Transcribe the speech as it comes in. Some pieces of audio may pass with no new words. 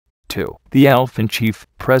to the Elf in Chief,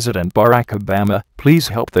 President Barack Obama, please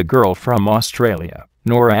help the girl from Australia.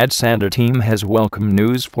 NORAD Santa team has welcome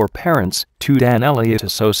news for parents, to Dan Elliott,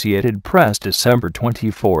 Associated Press, December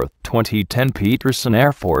 24, 2010, Peterson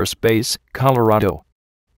Air Force Base, Colorado.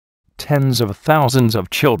 Tens of thousands of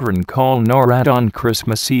children call NORAD on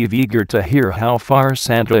Christmas Eve eager to hear how far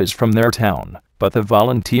Santa is from their town, but the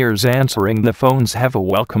volunteers answering the phones have a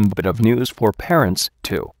welcome bit of news for parents,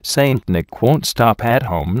 too. Saint Nick won't stop at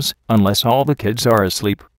homes unless all the kids are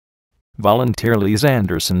asleep. Volunteer Liz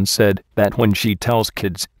Anderson said that when she tells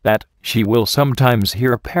kids that, she will sometimes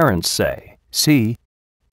hear parents say, "See?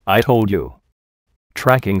 I told you."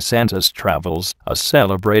 Tracking Santa's travels, a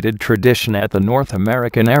celebrated tradition at the North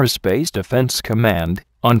American Aerospace Defense Command,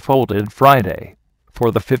 unfolded Friday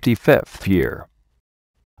for the 55th year.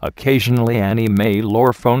 Occasionally Annie Mae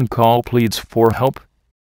Lore phone call pleads for help.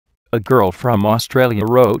 A girl from Australia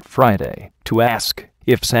wrote Friday to ask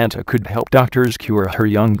if Santa could help doctors cure her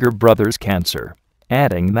younger brother's cancer,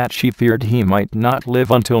 adding that she feared he might not live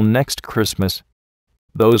until next Christmas.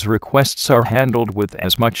 "Those requests are handled with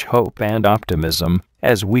as much hope and optimism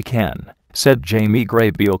as we can," said Jamie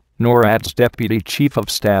Graybeal, NORAD's Deputy Chief of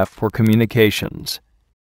Staff for Communications.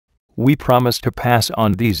 "We promise to pass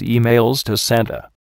on these emails to Santa.